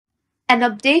An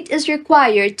update is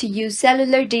required to use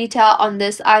cellular data on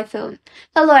this iPhone.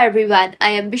 Hello everyone, I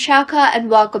am Bishaka and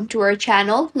welcome to our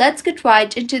channel. Let's get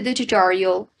right into the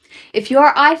tutorial. If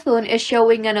your iPhone is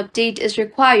showing an update is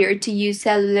required to use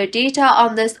cellular data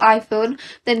on this iPhone,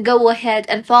 then go ahead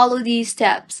and follow these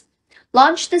steps.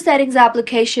 Launch the settings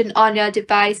application on your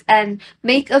device and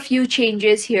make a few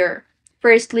changes here.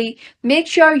 Firstly, make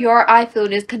sure your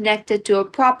iPhone is connected to a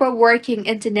proper working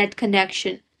internet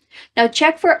connection. Now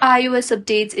check for iOS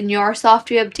updates in your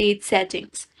software update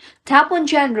settings. Tap on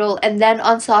General and then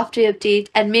on Software Update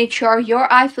and make sure your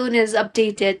iPhone is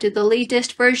updated to the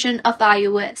latest version of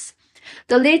iOS.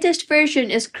 The latest version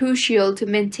is crucial to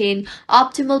maintain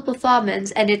optimal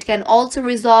performance and it can also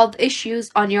resolve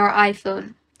issues on your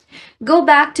iPhone. Go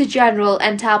back to General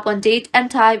and tap on Date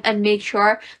and Time and make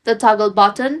sure the toggle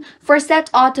button for Set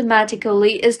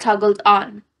Automatically is toggled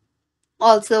on.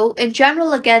 Also, in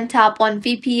general again tap on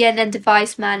VPN and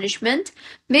device management.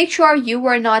 Make sure you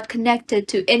are not connected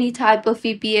to any type of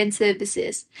VPN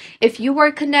services. If you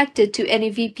are connected to any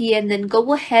VPN, then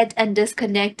go ahead and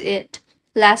disconnect it.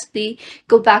 Lastly,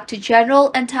 go back to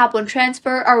General and tap on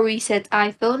Transfer or Reset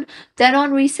iPhone, then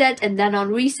on Reset and then on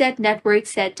Reset Network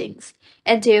Settings.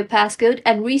 Enter your passcode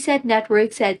and reset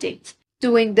network settings.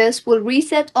 Doing this will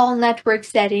reset all network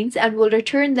settings and will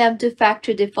return them to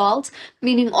factory defaults,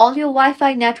 meaning all your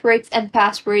Wi-Fi networks and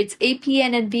passwords,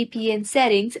 APN and VPN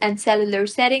settings, and cellular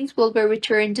settings will be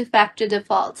returned to factory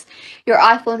defaults. Your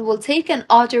iPhone will take an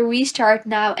auto restart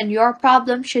now and your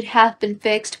problem should have been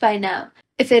fixed by now.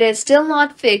 If it is still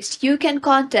not fixed, you can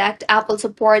contact Apple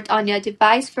support on your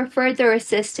device for further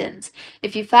assistance.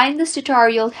 If you find this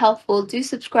tutorial helpful, do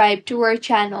subscribe to our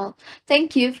channel.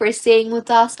 Thank you for staying with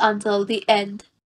us until the end.